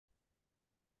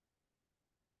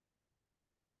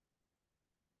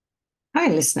Hi,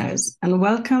 listeners, and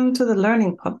welcome to the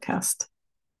Learning Podcast.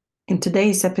 In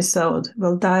today's episode,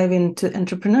 we'll dive into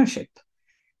entrepreneurship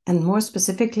and more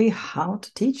specifically, how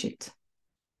to teach it.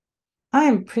 I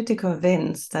am pretty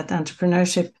convinced that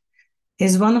entrepreneurship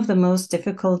is one of the most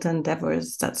difficult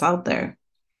endeavors that's out there.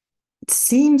 It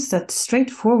seems that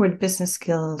straightforward business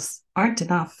skills aren't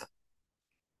enough.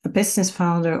 A business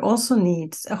founder also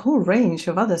needs a whole range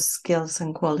of other skills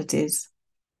and qualities.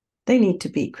 They need to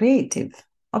be creative,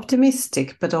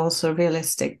 optimistic, but also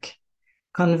realistic,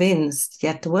 convinced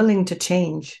yet willing to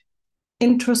change,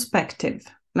 introspective,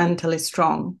 mentally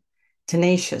strong,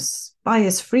 tenacious,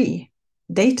 bias free,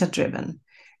 data driven,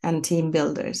 and team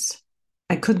builders.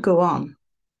 I could go on.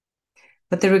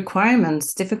 But the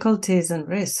requirements, difficulties, and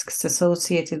risks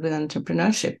associated with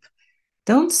entrepreneurship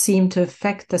don't seem to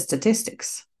affect the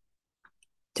statistics.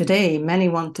 Today, many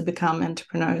want to become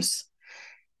entrepreneurs.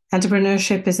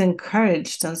 Entrepreneurship is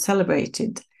encouraged and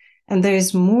celebrated, and there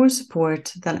is more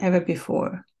support than ever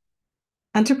before.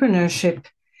 Entrepreneurship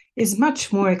is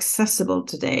much more accessible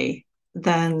today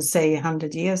than, say,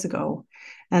 100 years ago,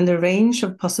 and the range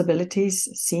of possibilities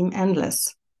seem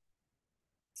endless.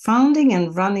 Founding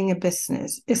and running a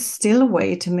business is still a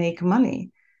way to make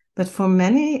money, but for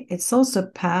many, it's also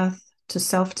a path to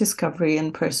self-discovery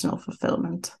and personal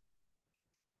fulfillment.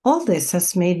 All this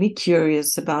has made me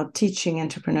curious about teaching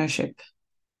entrepreneurship.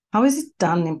 How is it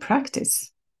done in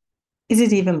practice? Is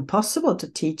it even possible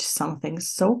to teach something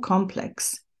so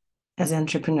complex as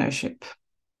entrepreneurship?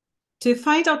 To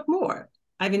find out more,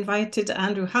 I've invited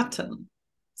Andrew Hutton,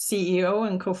 CEO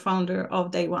and co-founder of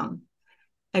Day One,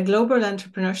 a global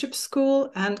entrepreneurship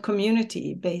school and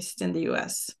community based in the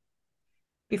US.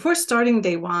 Before starting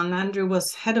Day One, Andrew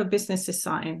was head of business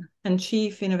design and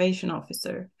chief innovation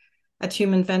officer at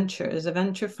Human Ventures, a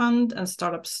venture fund and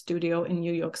startup studio in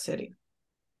New York City.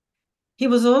 He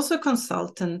was also a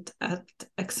consultant at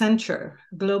Accenture,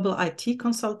 a global IT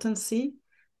consultancy,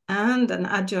 and an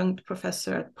adjunct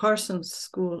professor at Parsons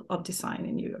School of Design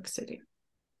in New York City.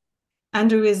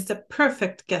 Andrew is the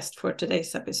perfect guest for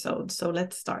today's episode, so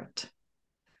let's start.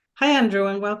 Hi, Andrew,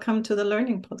 and welcome to the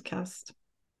Learning Podcast.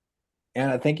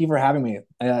 Anna, thank you for having me.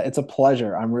 It's a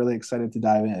pleasure. I'm really excited to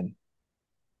dive in.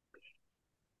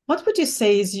 What would you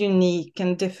say is unique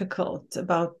and difficult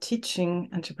about teaching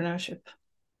entrepreneurship?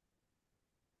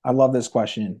 I love this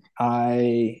question.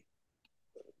 I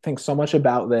think so much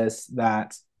about this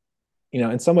that,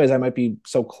 in some ways I might be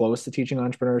so close to teaching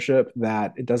entrepreneurship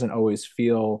that it doesn't always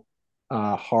feel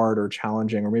hard or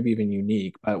challenging or maybe even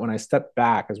unique. But when I stepped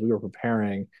back as we were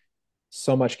preparing,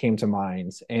 so much came to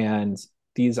mind. And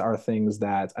these are things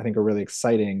that I think are really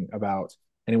exciting about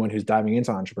anyone who's diving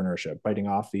into entrepreneurship, biting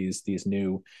off these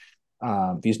new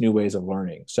ways of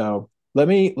learning. So let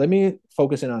me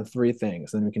focus in on three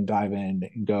things, then we can dive in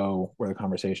and go where the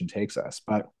conversation takes us.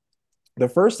 But the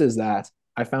first is that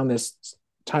I found this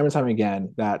time and time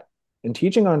again that in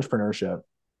teaching entrepreneurship,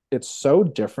 it's so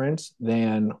different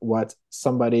than what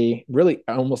somebody, really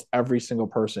almost every single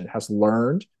person, has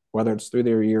learned, whether it's through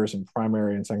their years in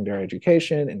primary and secondary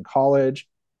education, in college,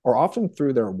 or often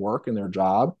through their work and their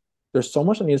job. There's so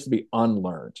much that needs to be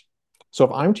unlearned. So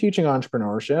if I'm teaching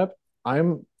entrepreneurship,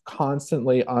 I'm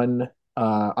constantly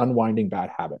unwinding bad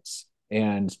habits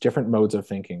and different modes of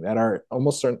thinking that are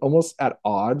almost at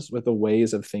odds with the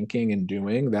ways of thinking and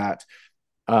doing that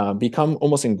become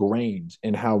almost ingrained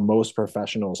in how most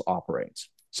professionals operate.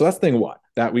 So that's thing one,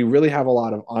 that we really have a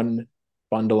lot of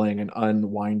unbundling and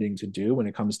unwinding to do when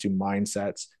it comes to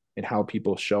mindsets and how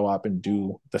people show up and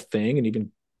do the thing and even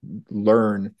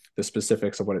learn the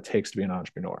specifics of what it takes to be an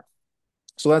entrepreneur.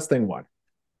 So that's thing one.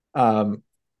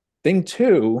 Thing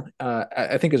two,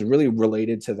 I think, is really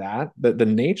related to that. The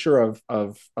nature of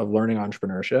learning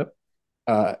entrepreneurship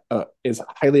is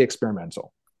highly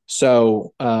experimental.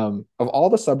 So, of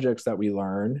all the subjects that we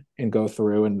learn and go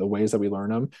through and the ways that we learn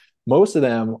them, most of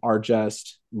them are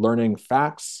just learning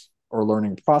facts or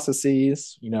learning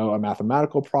processes, a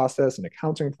mathematical process, an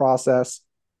accounting process,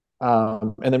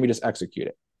 and then we just execute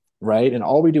it, right? And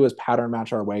all we do is pattern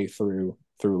match our way through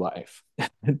life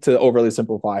to overly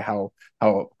simplify how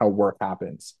work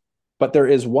happens. But there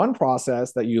is one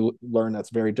process that you learn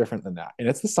that's very different than that, and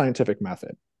it's the scientific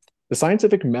method. The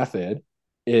scientific method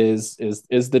is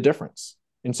the difference.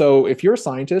 And so if you're a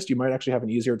scientist, you might actually have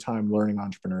an easier time learning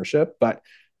entrepreneurship, but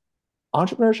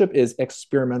entrepreneurship is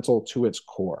experimental to its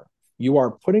core. You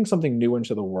are putting something new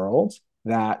into the world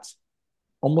that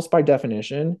almost by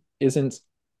definition isn't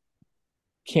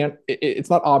can't it's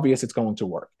not obvious it's going to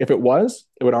work. If it was,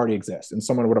 it would already exist and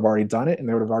someone would have already done it, and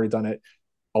they would have already done it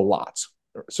a lot.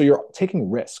 So you're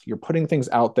taking risk, you're putting things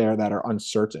out there that are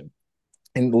uncertain,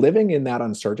 and living in that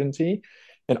uncertainty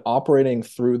And operating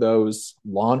through those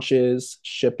launches,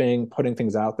 shipping, putting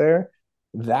things out there,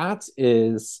 that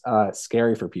is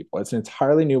scary for people. It's an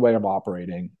entirely new way of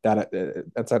operating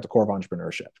that's at the core of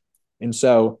entrepreneurship. And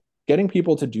so getting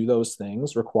people to do those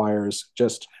things requires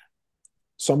just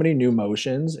so many new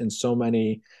motions and so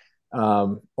many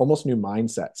almost new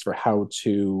mindsets for how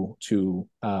to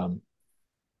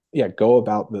go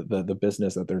about the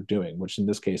business that they're doing, which in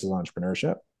this case is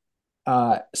entrepreneurship.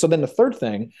 So then the third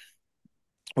thing,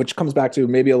 which comes back to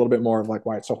maybe a little bit more of like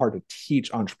why it's so hard to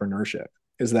teach entrepreneurship,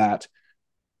 is that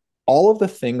all of the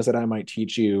things that I might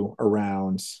teach you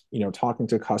around, talking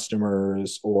to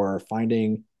customers or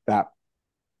finding that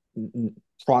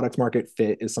product market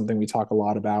fit is something we talk a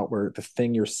lot about, where the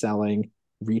thing you're selling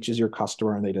reaches your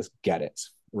customer and they just get it,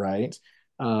 right?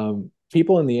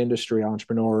 People in the industry,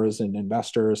 entrepreneurs and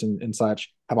investors and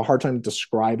such, have a hard time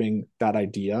describing that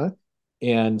idea.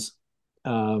 And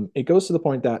it goes to the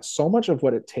point that so much of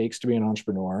what it takes to be an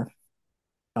entrepreneur,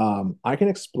 I can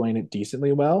explain it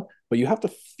decently well, but you have to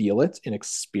feel it and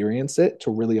experience it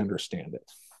to really understand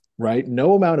it, right?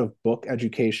 No amount of book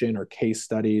education or case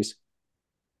studies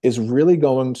is really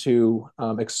going to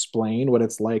explain what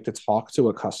it's like to talk to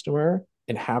a customer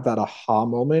and have that aha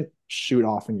moment shoot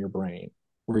off in your brain,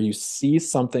 where you see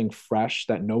something fresh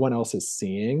that no one else is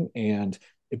seeing, and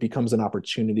it becomes an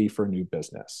opportunity for a new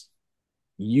business.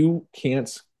 You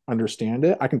can't understand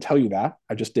it. I can tell you that.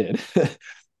 I just did.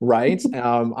 Right?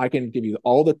 I can give you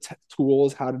all the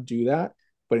tools how to do that.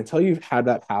 But until you've had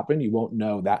that happen, you won't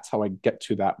know that's how I get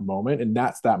to that moment. And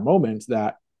that's that moment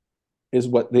that is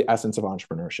what the essence of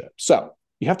entrepreneurship. So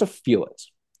you have to feel it.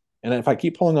 And if I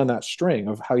keep pulling on that string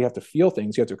of how you have to feel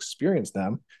things, you have to experience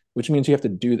them, which means you have to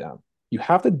do them. You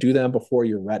have to do them before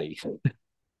you're ready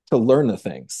to learn the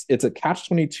things. It's a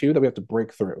catch-22 that we have to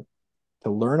break through.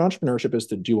 To learn entrepreneurship is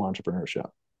to do entrepreneurship.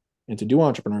 And to do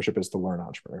entrepreneurship is to learn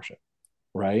entrepreneurship,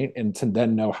 right? And to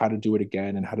then know how to do it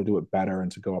again and how to do it better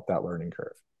and to go up that learning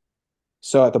curve.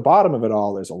 So at the bottom of it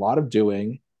all, there's a lot of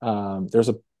doing. There's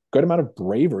a good amount of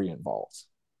bravery involved.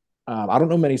 I don't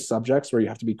know many subjects where you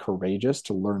have to be courageous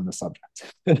to learn the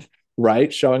subject,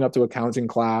 right? Showing up to accounting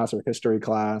class or history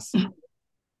class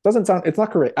doesn't sound, it's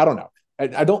not correct. I don't know.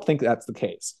 I don't think that's the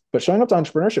case. But showing up to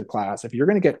entrepreneurship class, if you're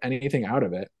going to get anything out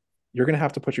of it, you're going to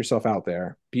have to put yourself out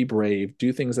there, be brave,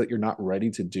 do things that you're not ready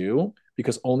to do,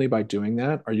 because only by doing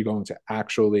that are you going to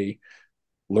actually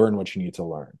learn what you need to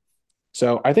learn.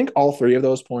 So I think all three of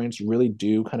those points really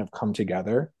do kind of come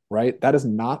together, right? That is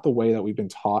not the way that we've been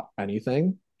taught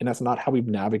anything. And that's not how we've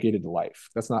navigated life.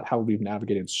 That's not how we've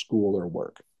navigated school or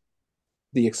work.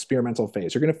 The experimental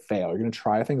phase, you're going to fail. You're going to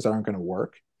try things that aren't going to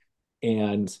work.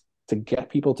 And to get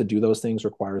people to do those things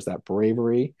requires that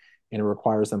bravery, and it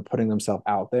requires them putting themselves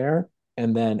out there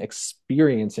and then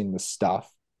experiencing the stuff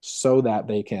so that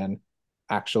they can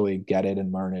actually get it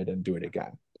and learn it and do it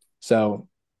again. So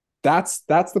that's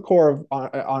the core of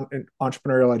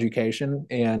entrepreneurial education,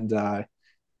 and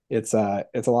it's a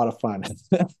lot of fun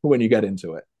when you get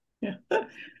into it. Yeah.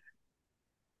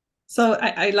 So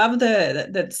I love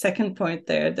the second point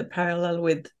there, the parallel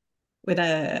with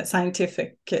a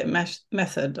scientific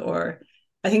method, or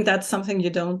I think that's something you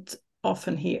don't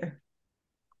often hear,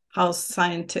 how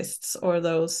scientists or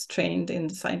those trained in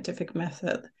the scientific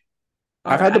method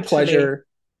I've had the pleasure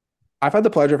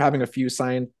of having a few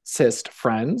scientist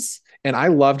friends, and I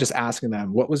love just asking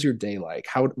them, what was your day like?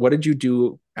 What did you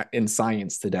do in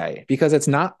science today? Because it's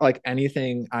not like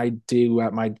anything I do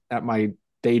at my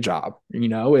day job.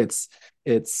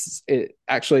 It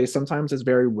actually sometimes it's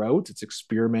very rote. It's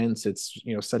experiments, it's,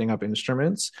 setting up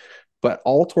instruments, but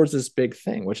all towards this big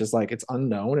thing, which is like, it's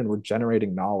unknown and we're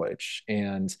generating knowledge.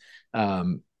 And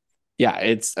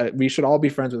it's we should all be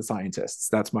friends with scientists.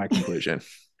 That's my conclusion.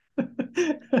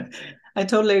 I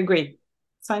totally agree.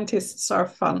 Scientists are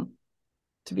fun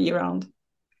to be around.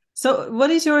 So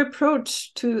what is your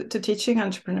approach to teaching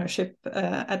entrepreneurship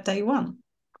at day one?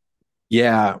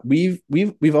 Yeah, we've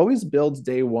always built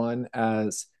day one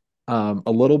as a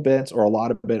little bit or a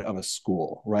lot of bit of a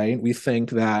school, right? We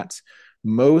think that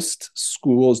most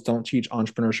schools don't teach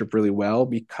entrepreneurship really well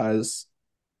because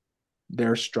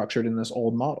they're structured in this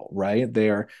old model, right?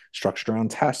 They're structured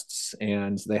around tests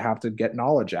and they have to get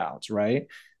knowledge out, right?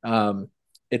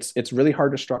 It's really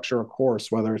hard to structure a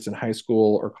course, whether it's in high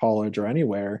school or college or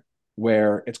anywhere,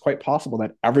 where it's quite possible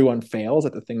that everyone fails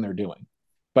at the thing they're doing.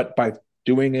 But by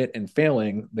doing it and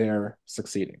failing, they're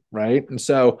succeeding, right? And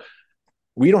so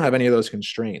we don't have any of those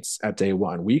constraints at day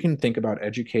one. We can think about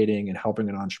educating and helping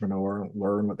an entrepreneur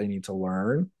learn what they need to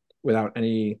learn without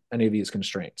any of these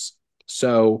constraints.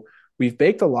 So we've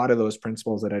baked a lot of those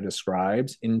principles that I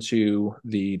described into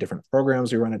the different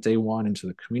programs we run at day one, into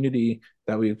the community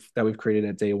that we've created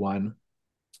at day one.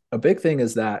 A big thing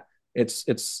is that it's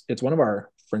one of our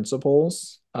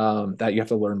principles that you have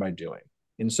to learn by doing.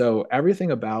 And so everything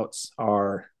about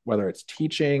our, whether it's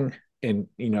teaching and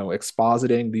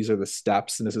expositing, these are the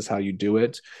steps and this is how you do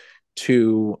it,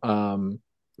 to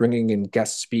bringing in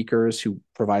guest speakers who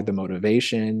provide the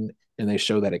motivation and they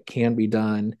show that it can be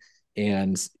done,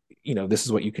 and this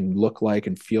is what you can look like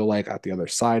and feel like at the other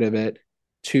side of it,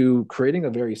 to creating a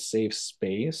very safe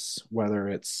space, whether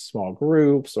it's small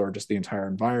groups or just the entire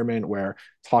environment where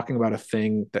talking about a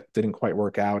thing that didn't quite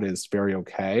work out is very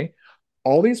okay.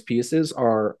 All these pieces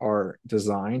are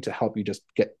designed to help you just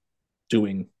get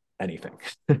doing anything.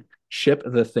 Ship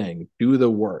the thing, do the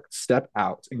work, step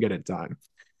out and get it done.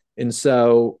 And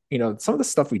so, some of the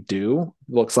stuff we do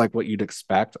looks like what you'd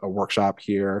expect: a workshop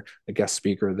here, a guest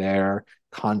speaker there,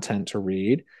 content to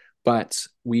read. But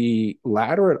we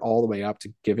ladder it all the way up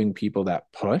to giving people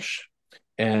that push,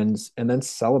 and then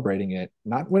celebrating it,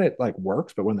 not when it like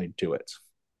works, but when they do it.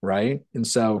 Right. And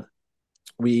so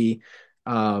we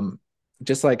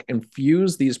just like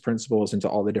infuse these principles into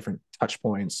all the different touch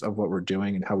points of what we're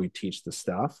doing and how we teach the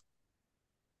stuff.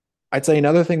 I'd say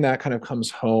another thing that kind of comes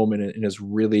home and is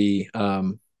really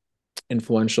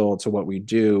influential to what we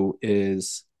do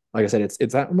is, like I said,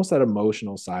 it's almost that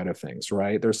emotional side of things,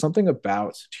 right? There's something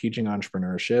about teaching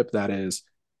entrepreneurship that is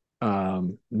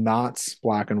not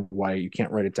black and white. You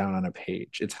can't write it down on a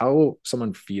page. It's how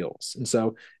someone feels. And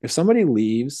so if somebody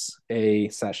leaves a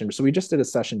session, so we just did a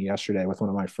session yesterday with one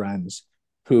of my friends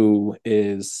who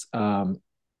is a,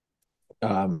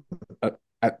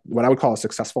 what I would call a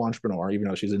successful entrepreneur, even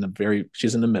though she's in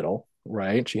the middle,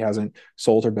 right? She hasn't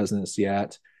sold her business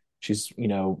yet. She's,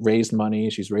 raised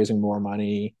money, she's raising more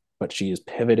money, but she is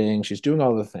pivoting, she's doing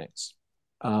all the things.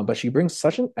 But she brings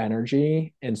such an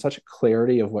energy and such a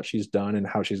clarity of what she's done and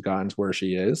how she's gotten to where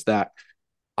she is, that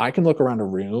I can look around a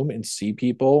room and see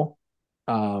people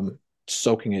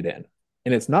soaking it in.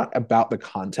 And it's not about the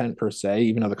content per se,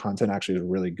 even though the content actually is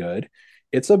really good.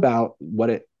 It's about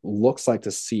what it looks like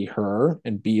to see her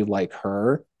and be like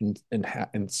her,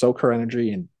 and soak her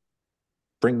energy and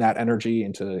bring that energy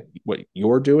into what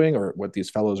you're doing or what these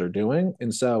fellows are doing.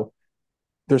 And so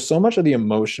there's so much of the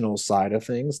emotional side of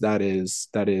things that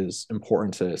is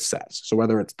important to assess. So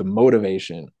whether it's the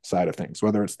motivation side of things,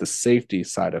 whether it's the safety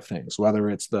side of things, whether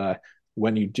it's the,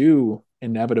 when you do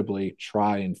inevitably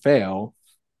try and fail,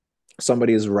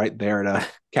 somebody is right there to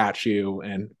catch you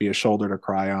and be a shoulder to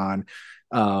cry on.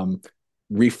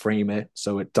 Reframe it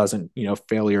so it doesn't,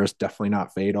 failure is definitely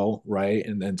not fatal, right?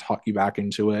 And then talk you back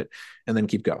into it and then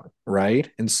keep going, right?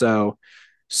 And so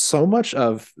much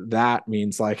of that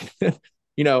means like,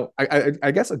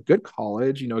 I guess a good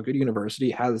college, a good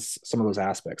university has some of those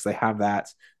aspects. They have that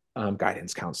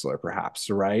guidance counselor, perhaps,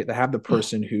 right? They have the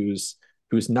person who's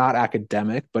not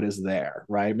academic but is there,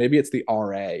 right? Maybe it's the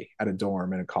RA at a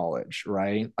dorm in a college,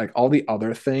 right? Like all the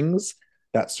other things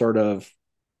that sort of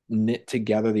knit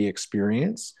together the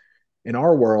experience. In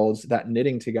our world, that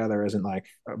knitting together isn't like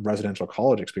a residential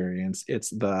college experience.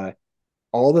 It's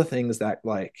all the things that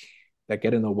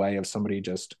get in the way of somebody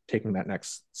just taking that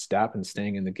next step and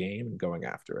staying in the game and going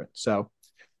after it. So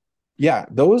yeah,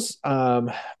 those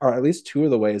are at least two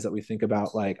of the ways that we think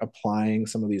about like applying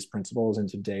some of these principles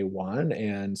into day one.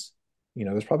 And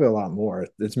there's probably a lot more.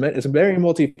 It's a very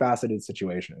multifaceted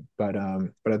situation, but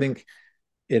I think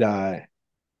it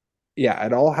yeah,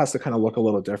 it all has to kind of look a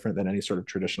little different than any sort of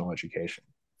traditional education.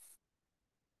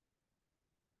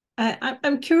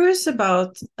 I'm curious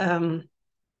about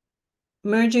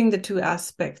merging the two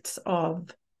aspects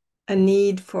of a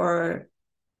need for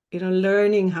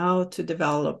learning how to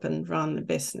develop and run a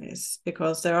business,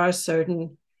 because there are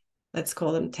certain, let's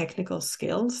call them technical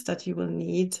skills, that you will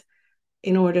need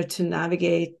in order to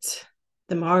navigate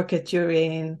the market you're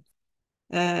in,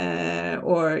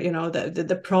 or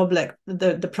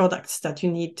the products that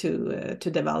you need to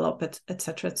develop,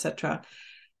 etc., etc.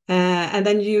 And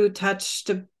then you touched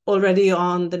already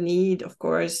on the need, of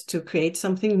course, to create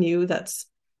something new that's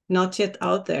not yet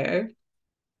out there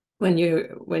when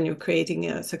you're creating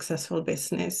a successful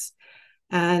business.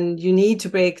 And you need to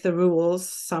break the rules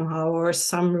somehow, or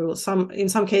some rules, in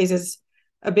some cases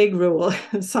a big rule,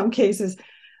 in some cases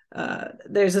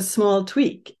there's a small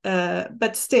tweak,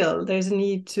 but still there's a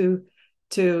need to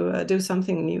do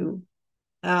something new.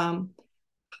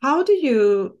 How do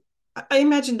you, I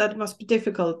imagine that it must be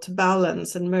difficult to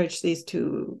balance and merge these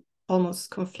two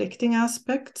almost conflicting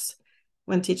aspects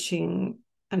when teaching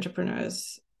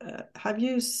entrepreneurs. Have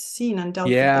you seen and dealt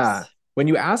with Yeah. this? when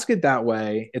you ask it that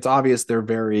way, it's obvious they're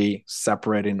very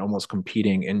separate and almost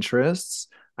competing interests.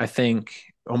 I think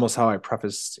almost how I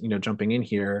prefaced, jumping in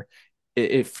here,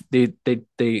 if they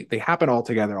happen all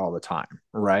together all the time,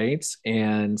 right?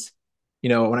 And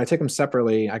when I take them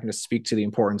separately, I can just speak to the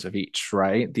importance of each,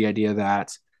 right? The idea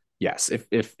that yes,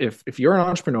 if you're an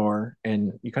entrepreneur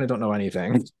and you kind of don't know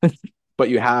anything, but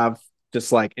you have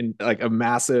just like a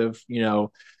massive, you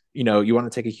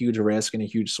want to take a huge risk and a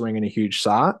huge swing and a huge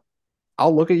shot,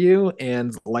 I'll look at you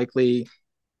and likely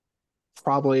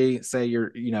probably say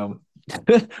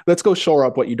let's go shore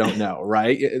up what you don't know,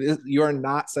 right? You are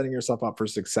not setting yourself up for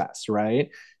success, right?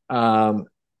 Um,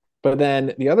 but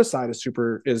then the other side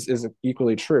is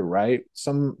equally true, right?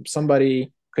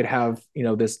 Somebody could have,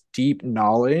 this deep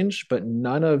knowledge, but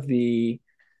none of the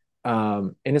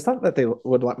and it's not that they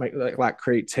would lack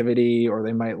creativity or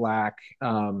they might lack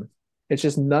it's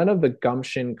just none of the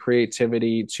gumption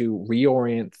creativity to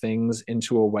reorient things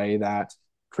into a way that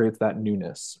creates that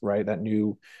newness, right? That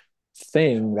new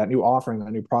thing, that new offering,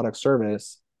 that new product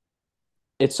service.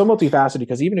 It's so multifaceted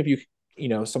because even if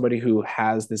somebody who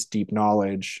has this deep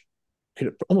knowledge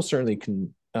could almost certainly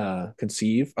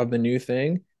conceive of the new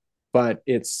thing, but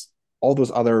it's all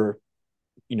those other,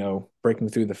 breaking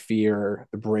through the fear,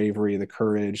 the bravery, the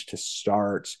courage to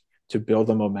start, to build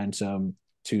the momentum,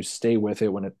 to stay with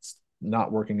it when it's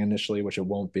not working initially, which it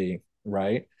won't be,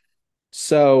 right?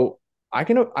 So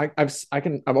I've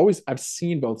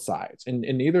seen both sides, and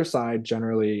in either side,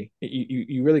 generally,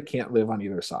 you really can't live on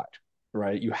either side,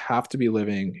 right? You have to be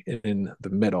living in the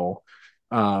middle,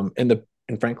 and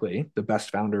frankly, the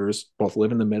best founders both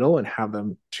live in the middle and have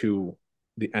them to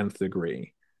the nth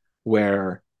degree,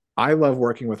 where I love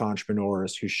working with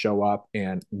entrepreneurs who show up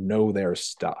and know their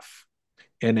stuff.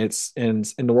 And it's in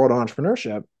the world of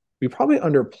entrepreneurship, we probably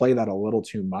underplay that a little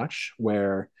too much,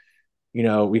 where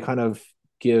we kind of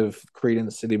give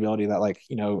credence to the ability that, like,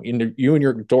 you in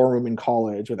your dorm room in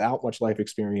college without much life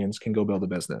experience can go build a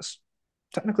business.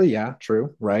 Technically, yeah,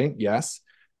 true, right? Yes.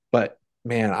 But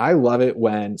man, I love it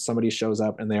when somebody shows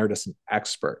up and they're just an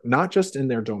expert, not just in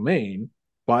their domain,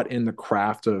 but in the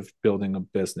craft of building a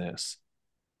business.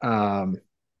 Um,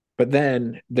 but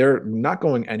then they're not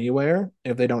going anywhere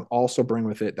if they don't also bring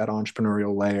with it that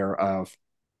entrepreneurial layer of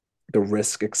the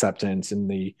risk acceptance and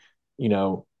the, you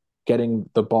know, getting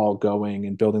the ball going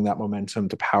and building that momentum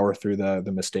to power through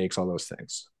the mistakes, all those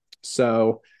things.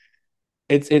 So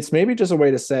it's maybe just a way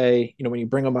to say, when you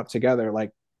bring them up together,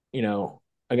 like,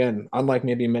 again, unlike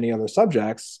maybe many other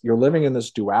subjects, you're living in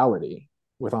this duality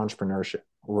with entrepreneurship,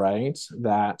 right?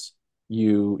 That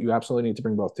you absolutely need to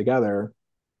bring both together.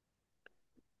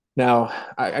 Now,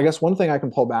 I guess one thing I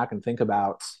can pull back and think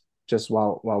about just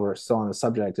while we're still on the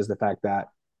subject is the fact that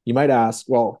you might ask,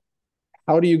 well,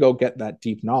 how do you go get that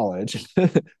deep knowledge,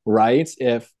 right?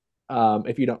 If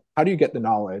you don't, how do you get the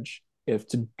knowledge? If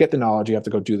to get the knowledge, you have to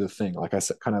go do the thing, like I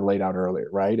said, kind of laid out earlier,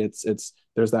 right? It's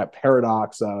there's that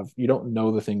paradox of you don't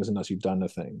know the things unless you've done the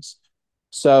things.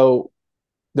 So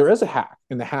there is a hack,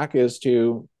 and the hack is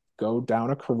to go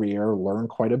down a career, learn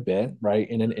quite a bit, right,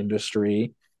 in an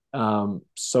industry,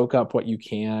 soak up what you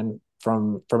can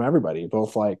from everybody,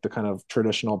 both like the kind of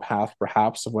traditional path,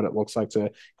 perhaps, of what it looks like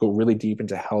to go really deep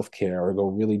into healthcare or go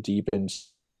really deep into,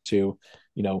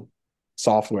 you know,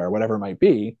 software, whatever it might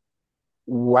be,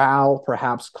 while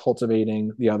perhaps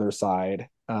cultivating the other side,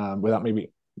 without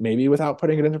maybe without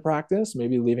putting it into practice,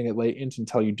 maybe leaving it latent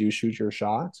until you do shoot your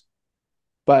shot.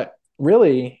 But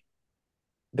really,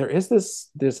 there is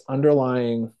this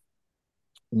underlying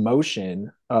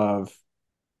motion of,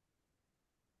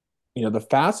 the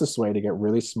fastest way to get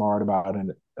really smart about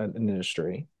an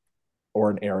industry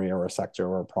or an area or a sector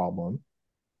or a problem,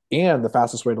 and the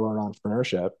fastest way to learn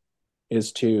entrepreneurship,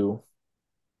 is to,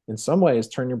 in some ways,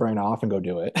 turn your brain off and go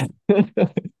do it.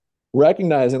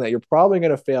 Recognizing that you're probably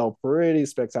going to fail pretty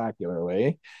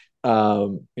spectacularly.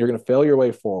 You're going to fail your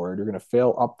way forward. You're going to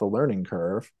fail up the learning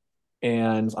curve.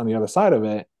 And on the other side of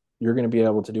it, you're going to be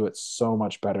able to do it so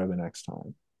much better the next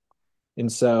time.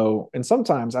 And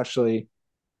sometimes actually,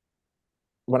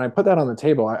 when I put that on the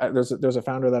table, there's a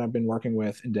founder that I've been working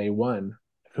with in day one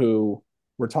who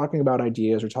we're talking about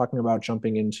ideas, we're talking about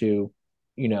jumping into,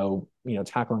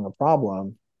 tackling a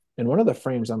problem. And one of the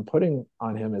frames I'm putting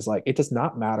on him is like, it does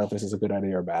not matter if this is a good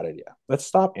idea or a bad idea. Let's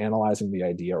stop analyzing the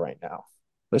idea right now.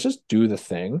 Let's just do the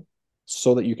thing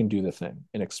so that you can do the thing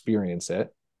and experience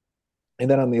it. And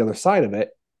then on the other side of it,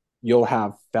 you'll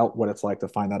have felt what it's like to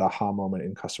find that aha moment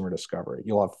in customer discovery.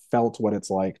 You'll have felt what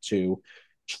it's like to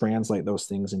translate those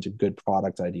things into good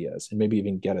product ideas and maybe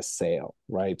even get a sale,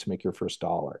 right? To make your first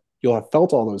dollar. You'll have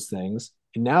felt all those things.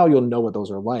 And now you'll know what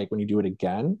those are like. When you do it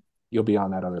again, you'll be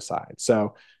on that other side.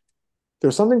 So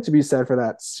there's something to be said for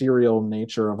that serial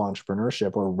nature of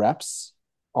entrepreneurship where reps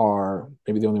are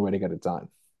maybe the only way to get it done.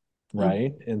 Mm.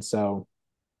 Right. And so,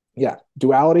 yeah,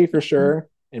 duality for sure.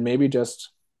 And maybe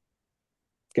just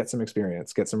get some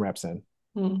experience, get some reps in.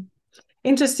 Mm.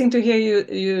 Interesting to hear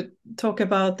you talk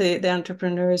about the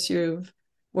entrepreneurs you've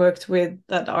worked with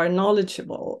that are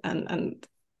knowledgeable and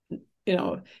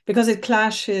because it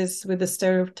clashes with the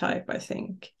stereotype, I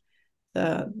think.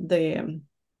 The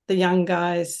young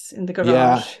guys in the Yeah.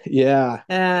 garage,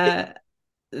 Yeah.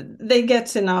 they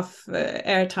get enough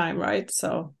airtime, right?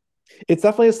 So It's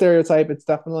definitely a stereotype. It's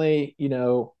definitely,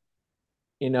 and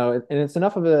it's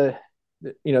enough of a,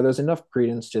 there's enough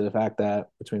credence to the fact that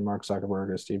between Mark Zuckerberg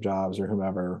or Steve Jobs or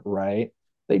whomever, right?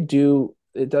 It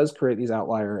does create these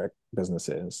outlier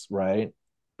businesses, right?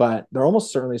 But they're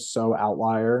almost certainly so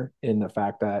outlier in the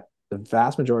fact that the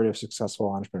vast majority of successful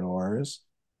entrepreneurs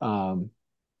um,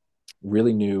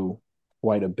 really knew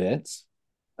quite a bit.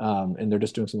 And they're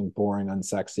just doing something boring,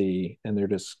 unsexy, and they're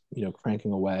just,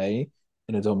 cranking away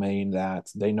in a domain that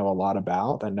they know a lot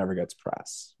about that never gets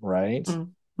press, right?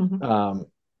 mm-hmm. Um,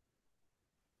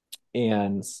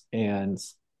 and and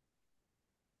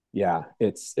yeah,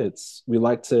 it's we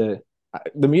like to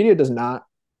the media does not,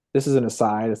 this is an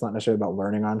aside, it's not necessarily about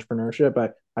learning entrepreneurship,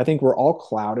 but I think we're all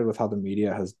clouded with how the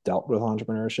media has dealt with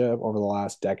entrepreneurship over the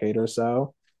last decade or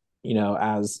so,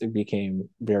 as it became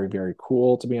very, very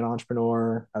cool to be an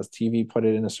entrepreneur, as TV put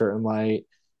it in a certain light.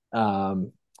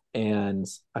 um, and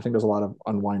I think there's a lot of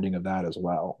unwinding of that as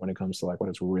well when it comes to like what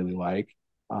it's really like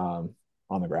on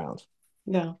the ground.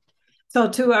 Yeah. So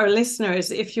to our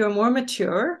listeners, if you're more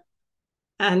mature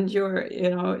and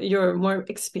you're more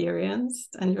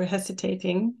experienced and you're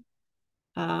hesitating,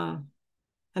 uh,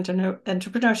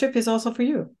 entrepreneurship is also for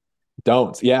you.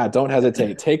 Don't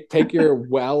hesitate, take your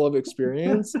well of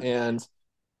experience and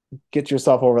get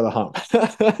yourself over the hump.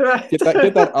 Right.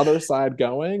 Get that other side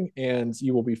going and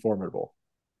you will be formidable.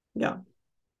 Yeah.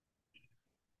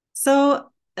 So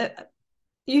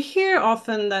you hear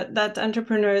often that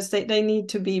entrepreneurs they need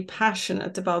to be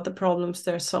passionate about the problems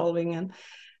they're solving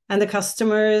and the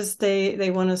customers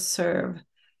they want to serve.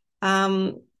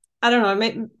 I don't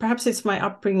know, perhaps it's my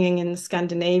upbringing in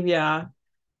Scandinavia,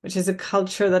 which is a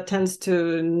culture that tends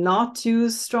to not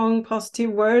use strong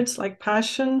positive words like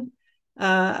passion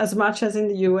as much as in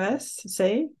the US,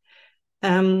 say.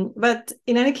 But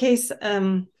in any case,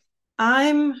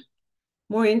 I'm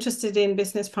more interested in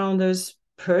business founders'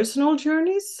 personal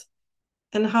journeys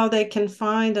and how they can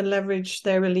find and leverage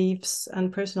their beliefs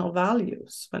and personal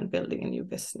values when building a new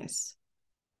business.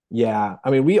 Yeah,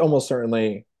 I mean, we almost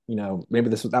certainly, maybe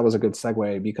that was a good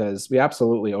segue because we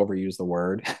absolutely overuse the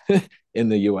word in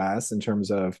the US in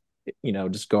terms of,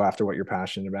 just go after what you're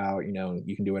passionate about,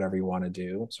 you can do whatever you want to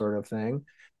do, sort of thing.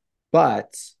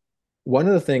 But one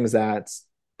of the things that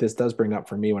this does bring up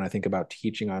for me when I think about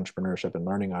teaching entrepreneurship and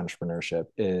learning entrepreneurship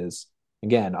is,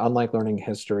 again, unlike learning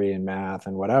history and math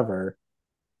and whatever,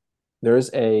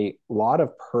 there's a lot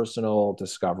of personal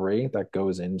discovery that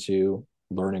goes into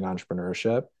learning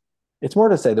entrepreneurship. It's more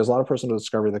to say there's a lot of personal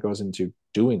discovery that goes into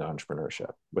doing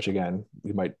entrepreneurship, which again,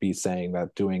 we might be saying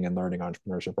that doing and learning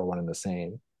entrepreneurship are one and the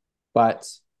same. But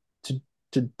to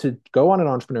to go on an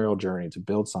entrepreneurial journey to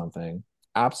build something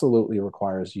absolutely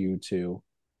requires you to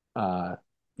uh,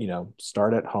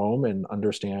 start at home and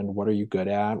understand what are you good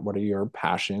at, what are your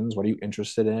passions, what are you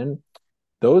interested in,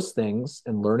 those things,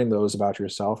 and learning those about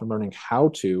yourself and learning how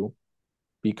to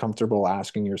be comfortable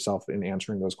asking yourself and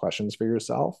answering those questions for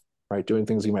yourself, right? Doing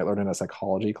things you might learn in a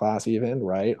psychology class, even,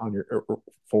 right? On your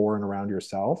for and around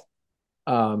yourself,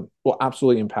 will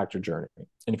absolutely impact your journey.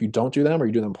 And if you don't do them or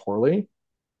you do them poorly,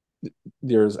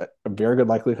 there's a very good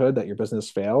likelihood that your business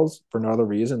fails for no other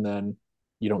reason than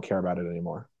you don't care about it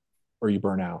anymore, or you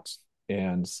burn out,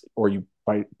 or you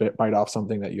bite off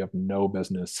something that you have no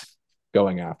business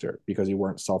going after because you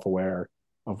weren't self-aware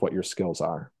of what your skills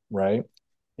are, right?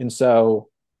 And so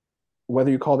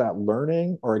whether you call that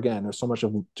learning or, again, there's so much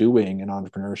of doing in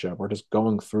entrepreneurship, we're just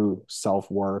going through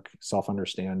self-work,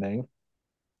 self-understanding.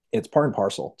 It's part and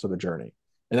parcel to the journey.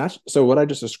 And that's so what I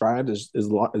just described is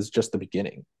just the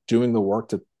beginning, doing the work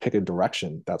to pick a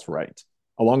direction that's right.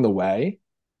 Along the way,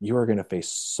 you are going to face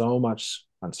so much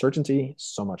uncertainty,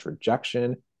 so much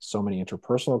rejection, so many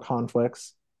interpersonal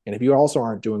conflicts. And if you also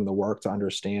aren't doing the work to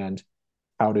understand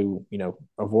how to,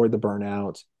 avoid the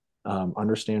burnout,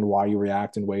 understand why you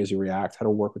react in ways you react, how to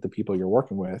work with the people you're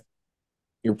working with,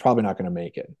 you're probably not going to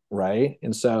make it, right?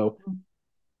 And so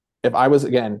if I was,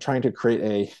 again, trying to create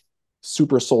a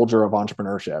super soldier of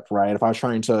entrepreneurship, right? If I was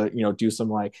trying to, do some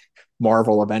like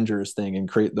Marvel Avengers thing and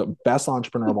create the best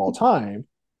entrepreneur of all time,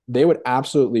 they would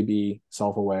absolutely be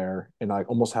self-aware and like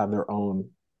almost have their own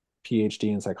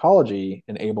PhD in psychology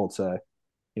and able to,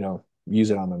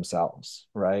 use it on themselves,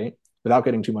 right? Without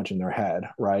getting too much in their head,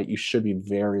 right? You should be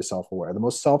very self-aware. The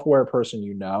most self-aware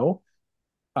person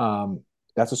um,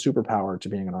 that's a superpower to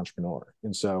being an entrepreneur.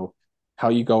 And so how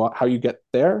you get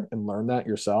there and learn that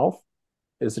yourself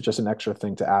is just an extra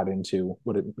thing to add into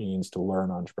what it means to learn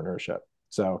entrepreneurship.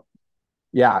 So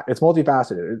yeah, it's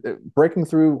multifaceted. Breaking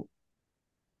through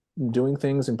doing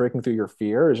things and breaking through your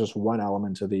fear is just one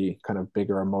element of the kind of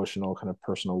bigger emotional kind of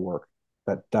personal work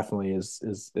that definitely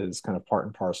is kind of part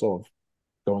and parcel of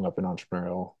going up an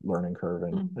entrepreneurial learning curve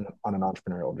and on an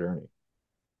entrepreneurial journey.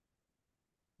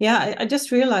 Yeah, I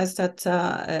just realized that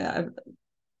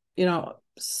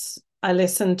I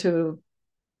listen to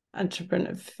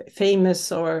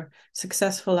famous or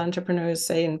successful entrepreneurs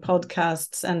say in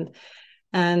podcasts,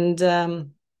 and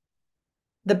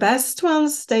the best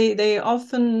ones, they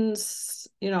often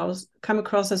come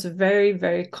across as very,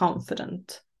 very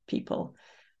confident people,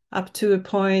 up to a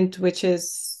point which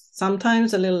is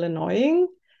sometimes a little annoying,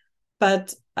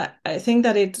 but I think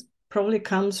that it probably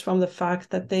comes from the fact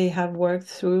that they have worked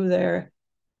through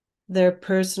their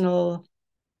personal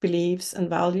beliefs and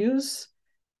values,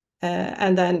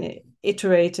 and then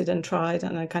iterated and tried,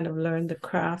 and I kind of learned the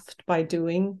craft by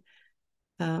doing.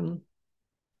 Yeah.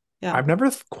 I've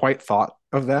never quite thought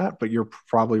of that, but you're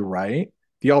probably right.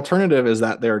 The alternative is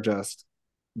that they're just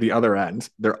the other end.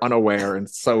 They're unaware and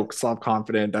so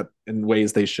self-confident that in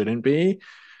ways they shouldn't be,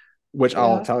 which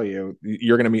I'll Yeah. tell you,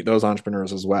 you're going to meet those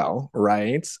entrepreneurs as well,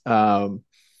 right?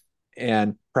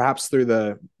 And perhaps through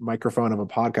the microphone of a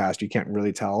podcast, you can't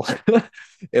really tell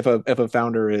if a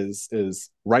founder is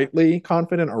rightly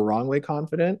confident or wrongly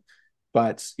confident.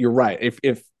 But you're right.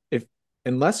 If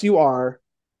unless you are,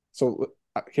 so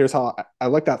here's how I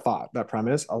like that thought, that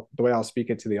premise. The way I'll speak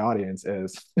it to the audience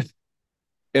is,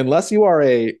 unless you are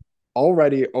a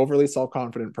already overly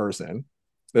self-confident person,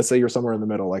 let's say you're somewhere in the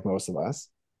middle like most of us,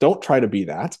 don't try to be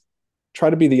that. Try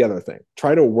to be the other thing.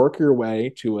 Try to work your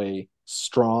way to a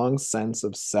strong sense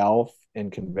of self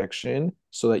and conviction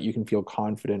so that you can feel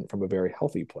confident from a very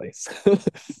healthy place.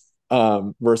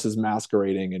 Versus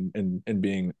masquerading and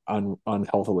being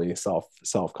unhealthily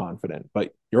self-confident.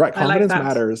 But you're right, I like confidence that.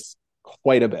 matters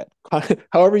quite a bit.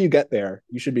 However you get there,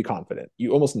 you should be confident.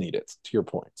 You almost need it, to your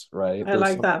point, right? I There's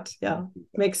like so that. Yeah,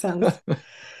 makes sense.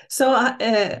 So,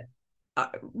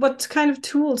 what kind of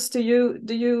tools do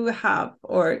you have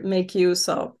or make use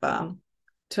of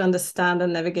to understand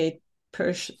and navigate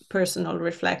personal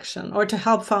reflection, or to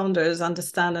help founders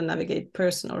understand and navigate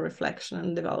personal reflection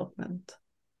and development?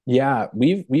 Yeah,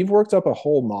 we've worked up a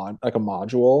whole like a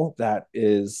module that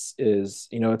is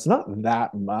it's not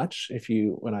that much. If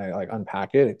you when I like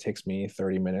unpack it, it takes me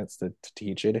 30 minutes to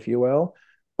teach it, if you will.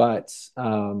 But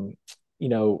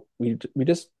we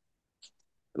just,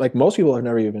 like, most people have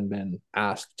never even been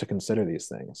asked to consider these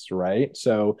things, right?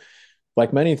 So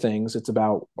like many things, it's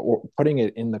about putting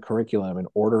it in the curriculum and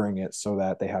ordering it so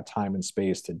that they have time and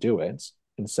space to do it,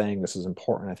 and saying, this is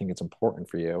important. I think it's important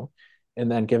for you. And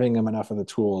then giving them enough of the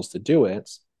tools to do it,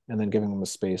 and then giving them a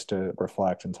space to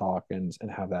reflect and talk and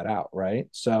have that out. Right.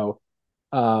 So,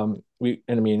 and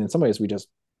I mean, in some ways we just,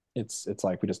 it's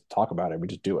like, we just talk about it. We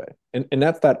just do it. And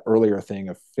that's that earlier thing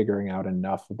of figuring out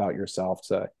enough about yourself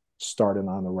to start in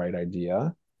on the right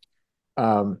idea.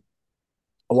 Um,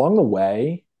 Along the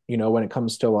way, when it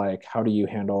comes to like, how do you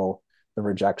handle the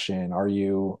rejection? Are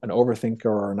you an overthinker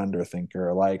or an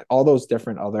underthinker? Like all those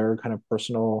different other kind of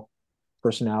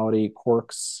personality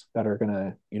quirks that are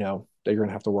gonna, that you're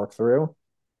gonna have to work through.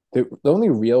 The only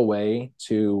real way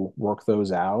to work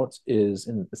those out is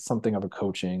in something of a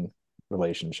coaching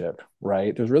relationship,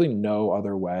 right? There's really no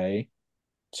other way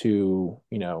to,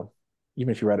 even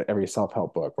if you read every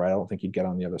self-help book, right? I don't think you'd get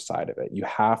on the other side of it. You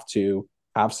have to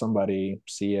have somebody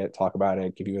see it, talk about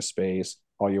it, give you a space,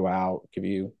 call you out, give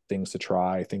you things to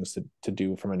try, things to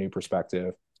do from a new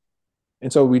perspective.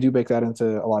 And so we do bake that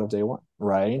into a lot of day one,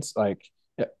 right? Like,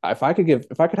 if I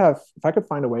could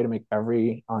find a way to make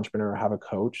every entrepreneur have a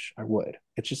coach, I would.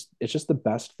 It's just the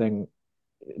best thing.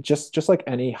 Just like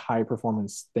any high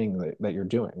performance thing that you're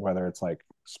doing, whether it's like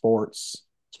sports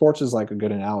is like a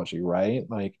good analogy, right?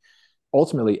 Like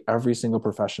ultimately every single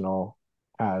professional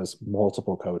has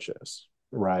multiple coaches,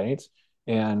 right?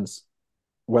 And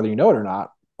whether you know it or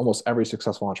not, almost every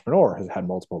successful entrepreneur has had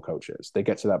multiple coaches. They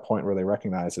get to that point where they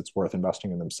recognize it's worth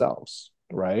investing in themselves,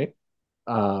 right?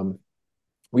 Um,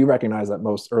 we recognize that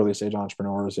most early stage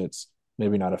entrepreneurs, it's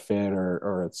maybe not a fit,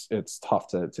 or it's tough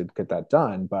to get that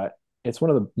done, but it's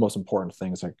one of the most important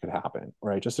things that could happen,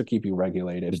 right? Just to keep you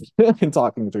regulated and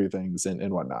talking through things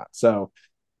and whatnot. So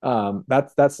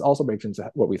That's also baked into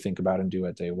what we think about and do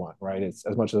at day one, right? It's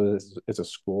as much as it's a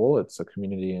school, it's a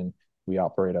community, and we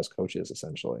operate as coaches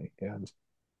essentially. And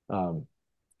um,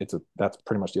 that's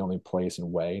pretty much the only place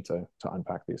and way to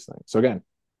unpack these things. So again,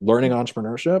 learning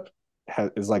entrepreneurship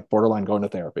is like borderline going to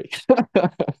therapy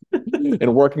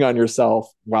and working on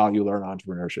yourself while you learn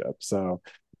entrepreneurship. So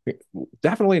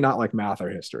definitely not like math or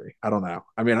history. I don't know.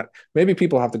 I mean, maybe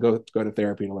people have to go to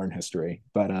therapy to learn history,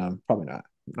 but probably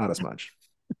not as much.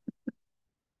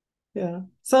 Yeah.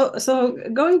 So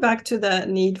going back to the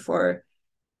need for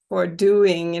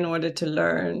doing in order to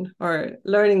learn, or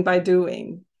learning by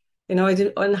doing, and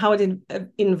how it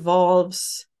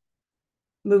involves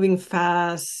moving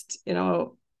fast,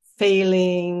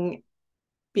 failing,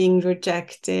 being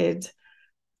rejected,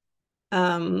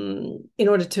 in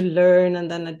order to learn and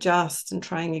then adjust and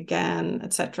trying again,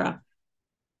 etc.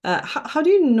 How do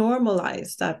you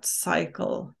normalize that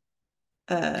cycle?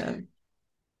 Uh,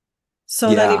 so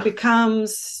that it Yeah,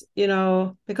 becomes,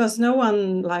 because no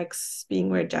one likes being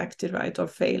rejected, right, or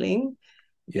failing.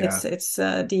 yeah, It's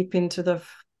deep into the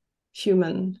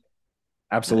human,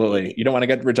 absolutely. You don't want to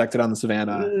get rejected on the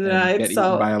savannah and right? get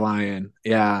eaten by So a lion.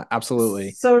 Yeah,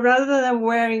 absolutely. so rather than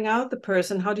wearing out the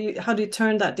person, how do you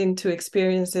turn that into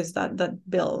experiences that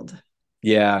build?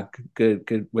 Yeah,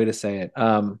 good way to say it.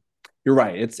 You're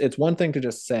right. It's one thing to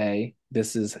just say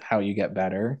this is how you get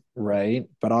better, right?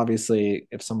 But obviously,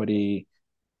 if somebody,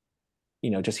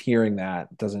 just hearing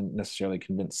that doesn't necessarily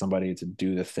convince somebody to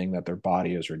do the thing that their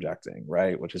body is rejecting,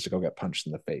 right? Which is to go get punched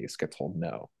in the face, get told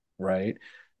no, right?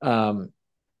 Um,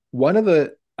 one of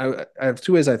the I have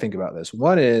two ways I think about this.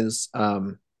 One is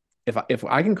if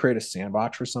I can create a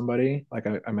sandbox for somebody, like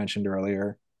I mentioned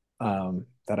earlier,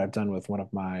 that I've done with one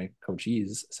of my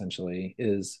coachees, essentially,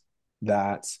 is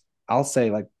that I'll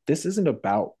say like this isn't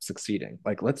about succeeding.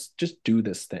 Like let's just do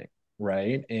this thing,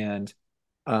 right? And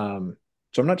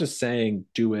so I'm not just saying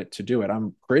do it to do it.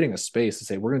 I'm creating a space to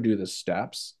say we're going to do the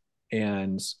steps,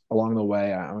 and along the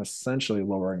way, I'm essentially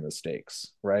lowering the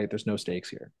stakes, right? There's no stakes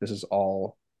here. This is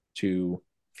all to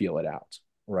feel it out,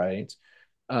 right?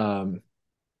 Um,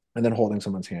 and then holding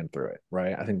someone's hand through it,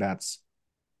 right? I think that's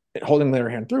holding their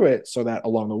hand through it so that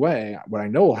along the way, what I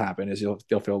know will happen is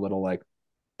they'll feel a little like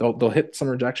they'll hit some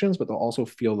rejections, but they'll also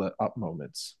feel the up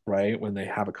moments, right? When they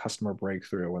have a customer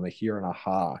breakthrough, when they hear an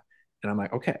aha. And I'm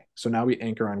like, okay, so now we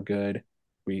anchor on good,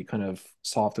 we kind of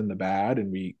soften the bad,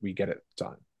 and we get it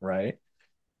done, right?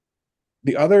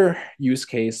 The other use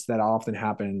case that often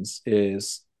happens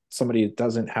is somebody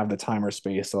doesn't have the time or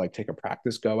space to like take a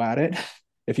practice go at it,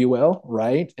 if you will,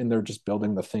 right? And they're just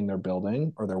building the thing they're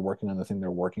building, or they're working on the thing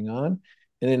they're working on.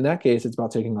 And in that case, it's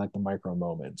about taking like the micro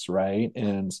moments, right?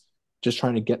 And just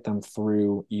trying to get them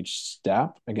through each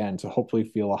step again to hopefully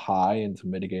feel a high and to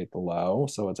mitigate the low.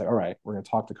 So it's like, all right, we're going to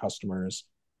talk to customers.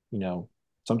 You know,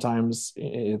 sometimes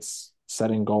it's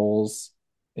setting goals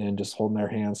and just holding their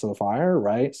hands to the fire,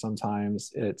 right?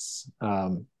 Sometimes it's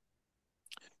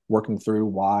working through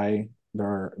why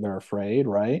they're afraid,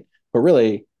 right? But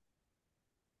really,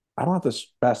 I don't have this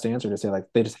best answer to say like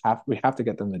we have to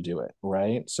get them to do it,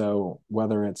 right? So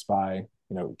whether it's by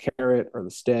carrot or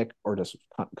the stick or just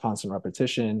constant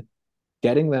repetition,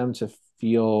 getting them to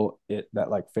feel it that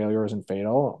like failure isn't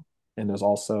fatal, and there's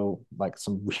also like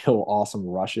some real awesome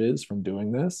rushes from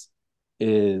doing this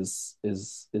is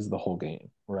the whole game,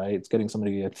 right? It's getting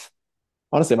somebody. It's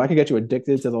honestly, if I could get you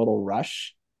addicted to the little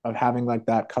rush of having like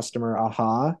that customer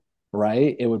aha,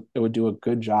 right? It would do a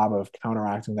good job of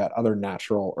counteracting that other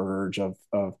natural urge of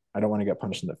I don't want to get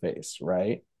punched in the face,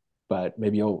 right? But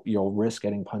maybe you'll risk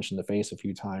getting punched in the face a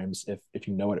few times if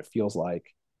you know what it feels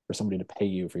like for somebody to pay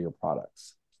you for your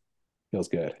products. Feels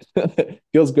good.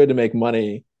 Feels good to make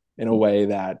money in a way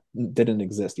that didn't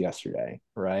exist yesterday,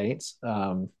 right?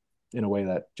 In a way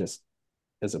that just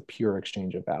is a pure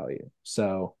exchange of value.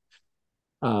 So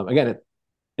again,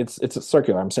 it's a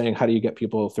circular. I'm saying, how do you get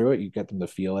people through it? You get them to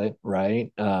feel it,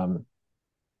 right?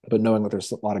 But knowing that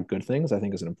there's a lot of good things, I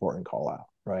think, is an important call out,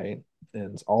 right?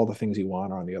 And all the things you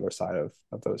want are on the other side of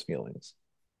those feelings.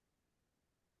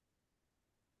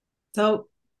 So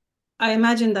I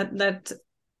imagine that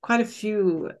quite a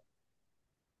few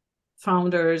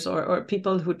founders or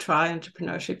people who try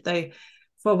entrepreneurship, they,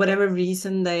 for whatever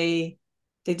reason, they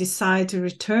decide to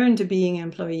return to being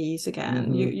employees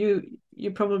again. Mm-hmm.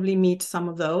 You probably meet some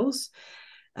of those.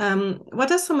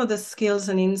 What are some of the skills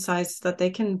and insights that they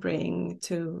can bring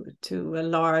to a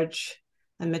large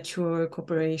and mature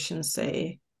corporation,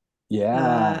 say,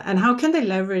 Yeah. and how can they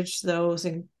leverage those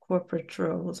in corporate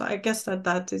roles? I guess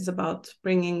that is about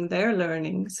bringing their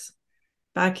learnings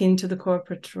back into the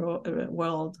corporate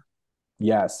world.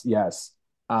 Yes. Yes.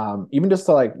 Even just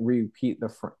to like repeat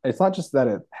it's not just that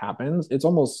it happens, it's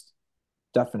almost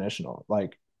definitional.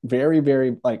 Like very,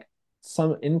 very like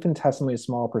some infinitesimally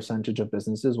small percentage of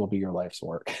businesses will be your life's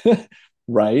work,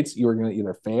 right? You're going to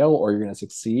either fail or you're going to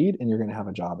succeed and you're going to have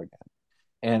a job again.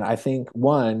 And I think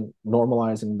one,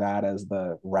 normalizing that as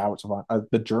the route of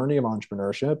the journey of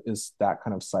entrepreneurship is that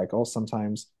kind of cycle.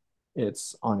 Sometimes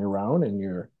it's on your own and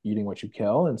you're eating what you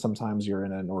kill, and sometimes you're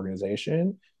in an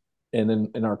organization. And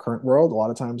then in our current world, a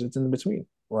lot of times it's in between,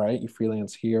 right? You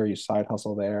freelance here, you side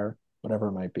hustle there, whatever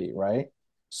it might be, right?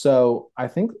 So I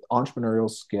think entrepreneurial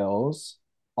skills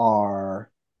are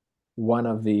one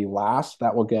of the last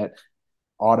that will get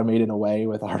automated away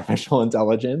with artificial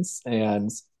intelligence. And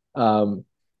um,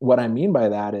 what I mean by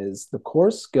that is the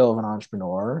core skill of an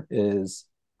entrepreneur is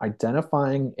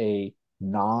identifying a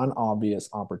non-obvious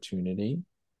opportunity.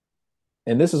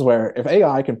 And this is where if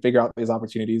AI can figure out these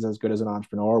opportunities as good as an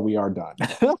entrepreneur, we are done.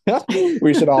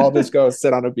 We should all just go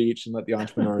sit on a beach and let the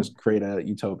entrepreneurs create a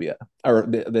utopia, or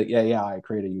the AI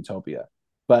create a utopia.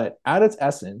 But at its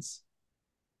essence,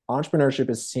 entrepreneurship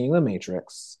is seeing the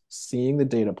matrix, seeing the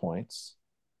data points,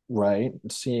 right?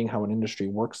 Seeing how an industry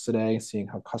works today, seeing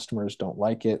how customers don't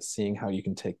like it, seeing how you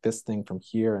can take this thing from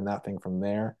here and that thing from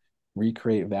there,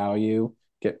 recreate value,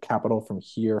 get capital from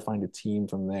here, find a team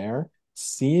from there.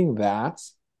 Seeing that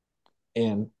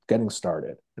and getting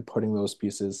started and putting those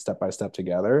pieces step by step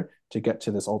together to get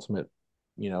to this ultimate,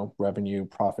 revenue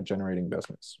profit generating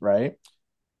business, right?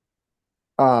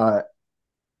 uh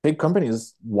Big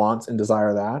companies want and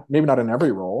desire that. Maybe not in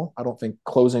every role. I don't think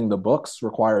closing the books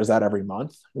requires that every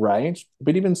month, right?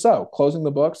 But even so, closing the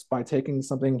books by taking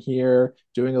something here,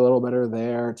 doing a little better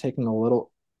there, taking a little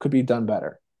could be done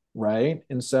better, right?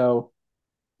 And so,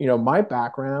 my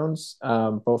backgrounds,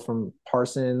 both from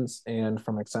Parsons and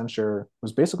from Accenture,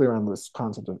 was basically around this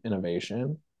concept of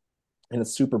innovation, and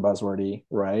it's super buzzwordy,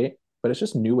 right? But it's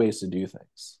just new ways to do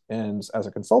things. And as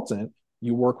a consultant,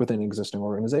 you work within existing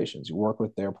organizations, you work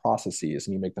with their processes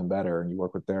and you make them better, and you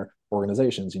work with their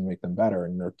organizations and you make them better,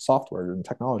 and their software and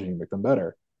technology and you make them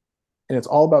better. And it's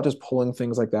all about just pulling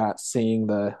things like that, seeing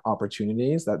the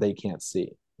opportunities that they can't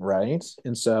see, right?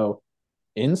 And so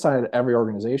inside every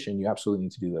organization, you absolutely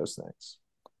need to do those things.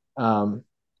 Um,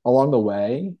 Along the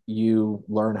way, you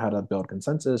learn how to build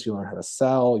consensus, you learn how to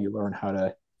sell, you learn how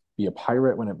to be a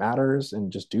pirate when it matters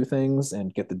and just do things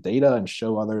and get the data and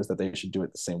show others that they should do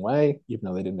it the same way, even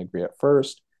though they didn't agree at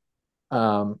first.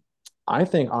 Um, I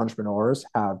think entrepreneurs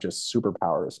have just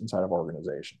superpowers inside of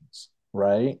organizations,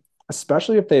 right?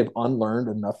 Especially if they've unlearned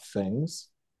enough things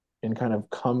and kind of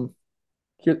come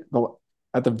here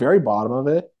at the very bottom of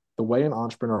it, the way an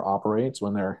entrepreneur operates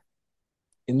when they're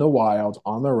in the wild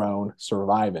on their own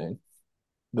surviving,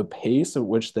 the pace at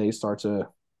which they start to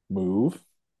move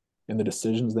and the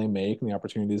decisions they make and the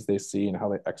opportunities they see and how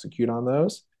they execute on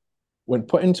those, when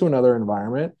put into another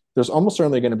environment, there's almost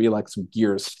certainly going to be like some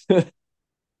gears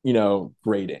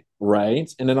grading,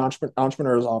 right? And then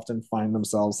entrepreneurs often find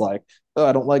themselves like, oh,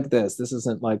 I don't like this, this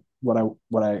isn't like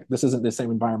this isn't the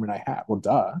same environment I had. Well,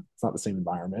 duh, it's not the same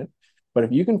environment. But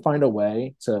if you can find a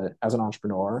way to, as an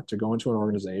entrepreneur, to go into an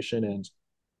organization and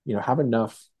have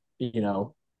enough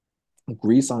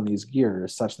grease on these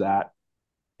gears such that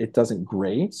it doesn't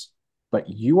grate, but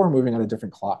you are moving at a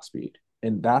different clock speed,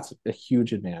 and that's a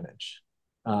huge advantage.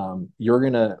 You're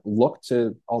going to look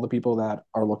to all the people that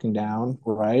are looking down,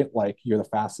 right? Like you're the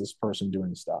fastest person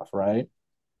doing stuff, right?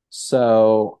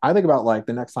 So I think about like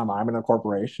the next time I'm in a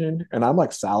corporation and I'm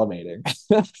like salivating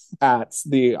at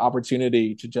the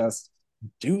opportunity to just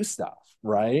do stuff,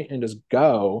 right? And just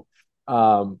go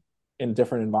in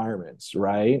different environments,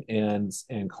 right? And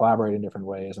collaborate in different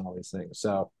ways and all these things.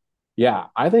 So yeah,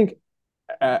 I think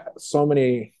so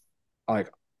many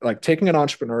like taking an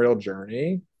entrepreneurial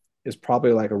journey is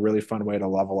probably like a really fun way to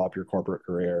level up your corporate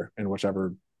career in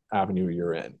whichever avenue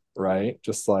you're in, right?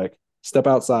 Just like step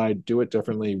outside, do it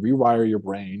differently, rewire your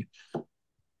brain,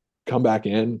 come back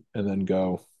in, and then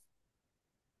go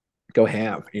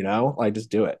ham, like just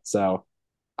do it. So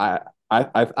I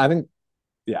think,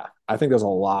 yeah, I think there's a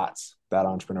lot that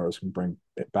entrepreneurs can bring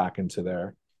back into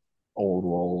their old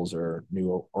roles or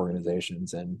new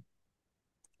organizations and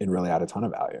really add a ton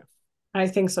of value. I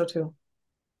think so too.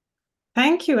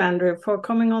 Thank you, Andrew, for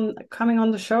coming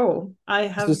on the show. I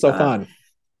This have is so fun.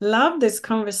 loved this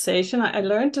conversation. I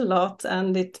learned a lot,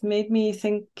 and it made me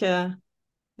think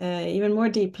even more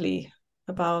deeply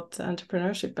about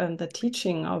entrepreneurship and the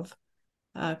teaching of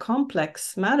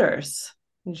complex matters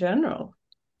in general.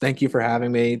 Thank you for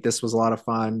having me. This was a lot of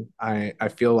fun. I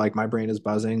feel like my brain is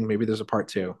buzzing. Maybe there's a part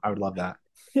two. I would love that.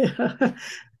 Yeah.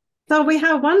 So we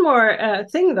have one more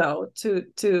thing though to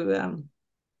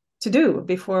to do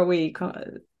before we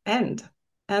end.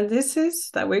 And this is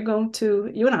that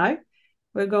you and I,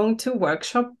 we're going to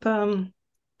workshop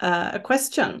a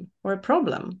question or a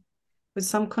problem with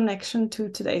some connection to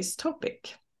today's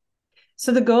topic.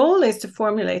 So the goal is to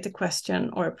formulate a question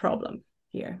or a problem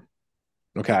here.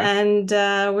 Okay. And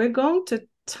we're going to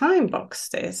time box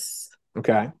this.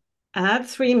 Okay. At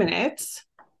 3 minutes.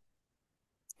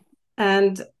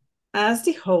 And as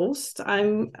the host,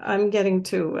 I'm getting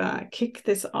to kick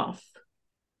this off.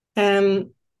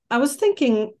 I was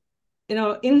thinking,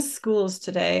 in schools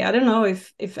today, I don't know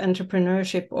if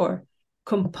entrepreneurship or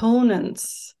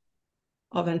components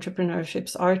of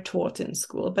entrepreneurships are taught in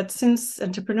school, but since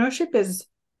entrepreneurship is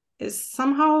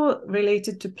somehow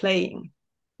related to playing,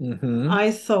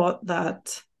 I thought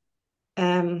that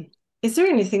is there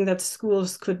anything that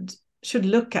schools should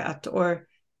look at or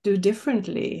do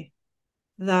differently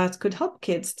that could help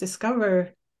kids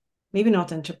discover maybe not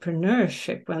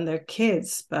entrepreneurship when they're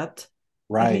kids, but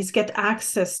at least get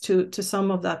access to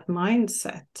some of that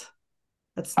mindset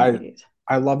that's needed?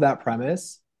 I love that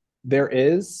premise. There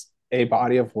is a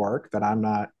body of work that I'm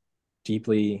not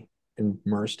deeply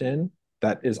immersed in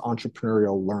that is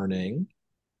entrepreneurial learning.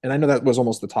 And I know that was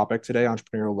almost the topic today,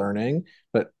 entrepreneurial learning,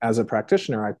 but as a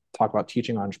practitioner, I talk about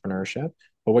teaching entrepreneurship.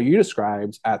 But what you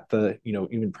described at the,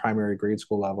 even primary grade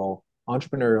school level,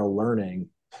 entrepreneurial learning,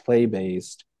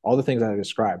 play-based, all the things that I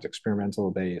described,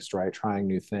 experimental based, right? Trying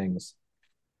new things.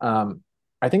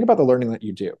 I think about the learning that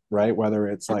you do, right? Whether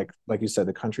it's like you said,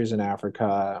 the countries in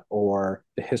Africa or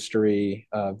the history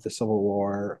of the Civil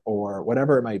War or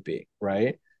whatever it might be,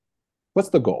 right? What's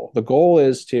the goal? The goal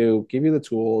is to give you the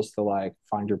tools to like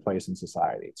find your place in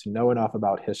society, to know enough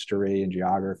about history and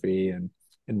geography and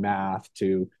math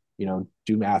to,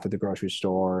 do math at the grocery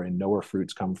store and know where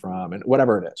fruits come from and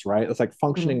whatever it is, right? It's like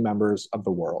functioning members of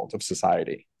the world, of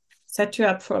society. Set you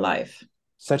up for life.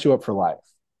 Set you up for life.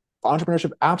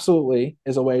 Entrepreneurship absolutely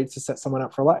is a way to set someone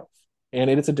up for life. And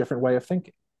it's a different way of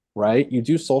thinking, right? You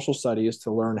do social studies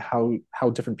to learn how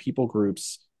different people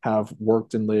groups have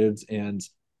worked and lived and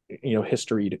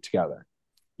history together.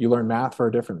 You learn math for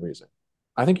a different reason.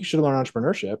 I think you should learn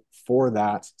entrepreneurship for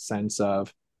that sense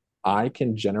of I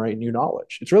can generate new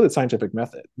knowledge. It's really the scientific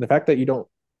method. The fact that you don't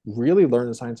really learn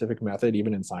the scientific method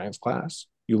even in science class,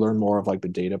 you learn more of like the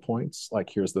data points, like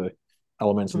here's the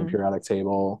elements in the periodic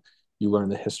table. You learn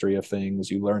the history of things.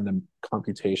 You learn the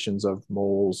computations of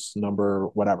moles, number,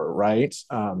 whatever, right?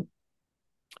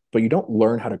 But you don't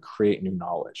learn how to create new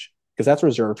knowledge because that's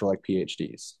reserved for like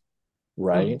PhDs,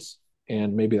 right?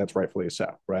 And maybe that's rightfully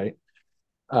so, right?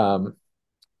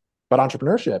 But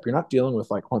entrepreneurship, you're not dealing with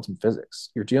like quantum physics.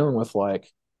 You're dealing with like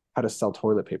how to sell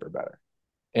toilet paper better.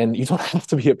 And you don't have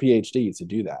to be a PhD to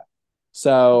do that.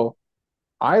 So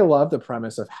I love the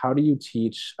premise of how do you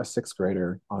teach a sixth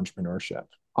grader entrepreneurship?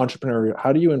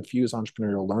 How do you infuse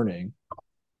entrepreneurial learning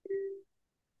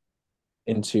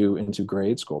into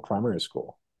grade school, primary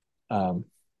school?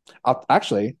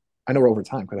 Actually, I know we're over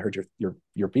time because I heard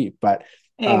your beep, but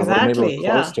or maybe we're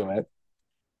close to it.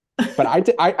 But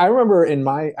I remember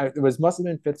must have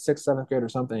been 5th, 6th, 7th grade or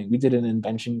something. We did an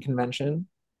invention convention,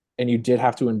 and you did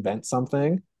have to invent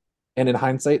something. And in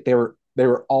hindsight, they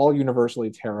were all universally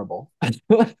terrible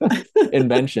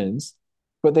inventions,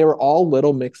 but they were all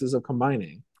little mixes of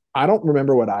combining. I don't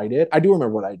remember what I did. I do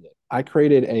remember what I did. I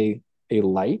created a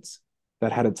light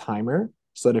that had a timer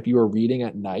so that if you were reading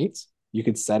at night, you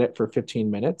could set it for 15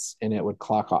 minutes and it would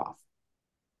clock off.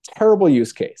 Terrible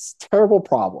use case, terrible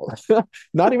problem,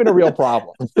 not even a real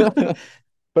problem.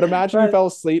 But imagine you fell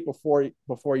asleep before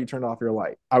you turned off your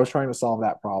light. I was trying to solve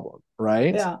that problem,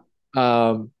 right? Yeah.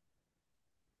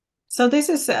 So this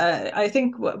is, I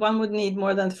think one would need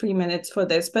more than 3 minutes for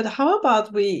this. But how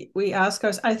about we ask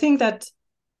us? I think that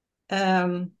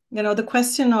the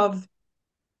question of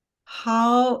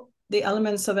how the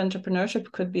elements of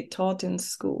entrepreneurship could be taught in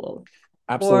school.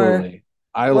 Absolutely,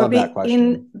 I love that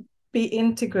question. Be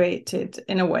integrated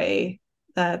in a way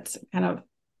that kind of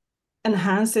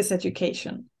enhances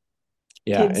education.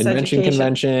 Yeah, invention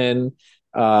convention.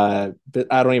 I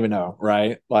don't even know,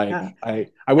 right? Like I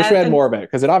wish we had more of it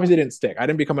because it obviously didn't stick. I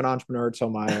didn't become an entrepreneur until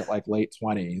my like late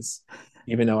 20s,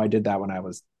 even though I did that when I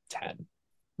was 10,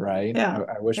 right? Yeah.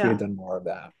 I wish we had done more of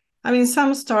that. I mean,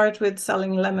 some start with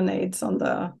selling lemonades on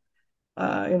the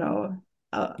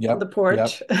the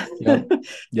porch.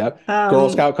 Yep. Girl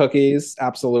Scout cookies,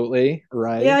 absolutely,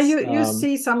 right? Yeah, you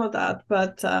see some of that,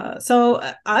 but so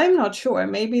I'm not sure.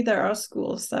 Maybe there are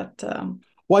schools that.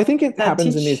 Well, I think it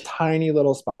happens in these tiny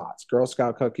little spots. Girl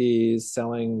Scout cookies,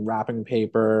 selling wrapping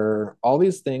paper, all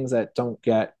these things that don't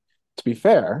get. To be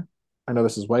fair, I know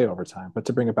this is way over time, but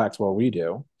to bring it back to what we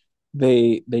do,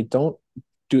 they don't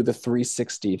do the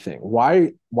 360 thing.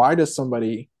 Why does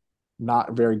somebody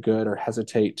not very good or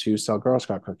hesitate to sell Girl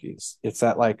Scout cookies? It's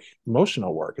that like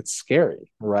emotional work. It's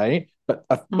scary, right? But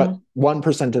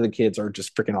 1% of the kids are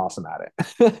just freaking awesome at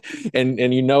it,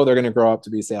 and you know they're going to grow up to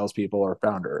be salespeople or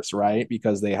founders, right?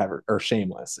 Because they are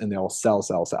shameless and they'll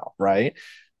sell, right?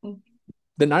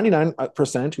 The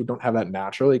 99% who don't have that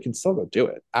naturally can still go do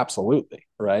it, absolutely,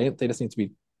 right? They just need to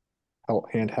be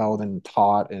handheld and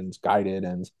taught and guided,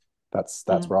 and that's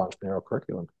where entrepreneurial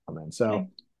curriculum come in. So. Okay.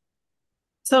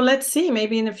 So let's see.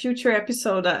 Maybe in a future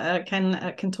episode, I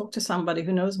can talk to somebody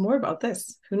who knows more about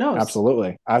this. Who knows?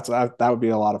 Absolutely, that would be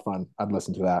a lot of fun. I'd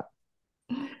listen to that.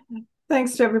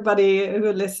 Thanks to everybody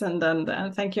who listened,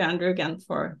 and thank you, Andrew, again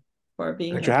for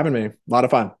being here. Thanks for having me. A lot of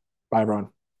fun. Bye, everyone.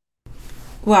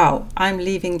 Wow, I'm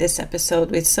leaving this episode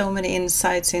with so many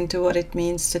insights into what it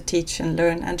means to teach and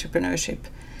learn entrepreneurship.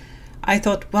 I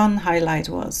thought one highlight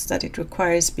was that it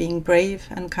requires being brave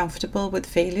and comfortable with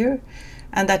failure,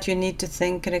 and that you need to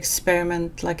think and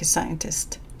experiment like a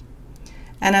scientist.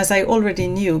 And as I already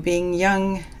knew, being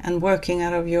young and working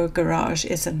out of your garage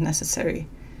isn't necessary.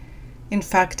 In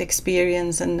fact,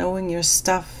 experience and knowing your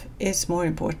stuff is more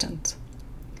important.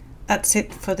 That's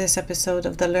it for this episode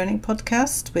of the Learning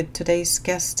Podcast with today's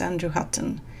guest, Andrew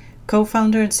Hutton,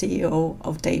 co-founder and CEO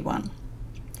of Day One.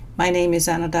 My name is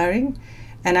Anna Daring,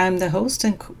 and I'm the host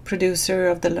and producer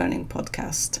of the Learning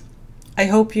Podcast. I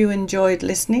hope you enjoyed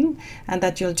listening and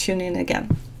that you'll tune in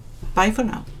again. Bye for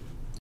now.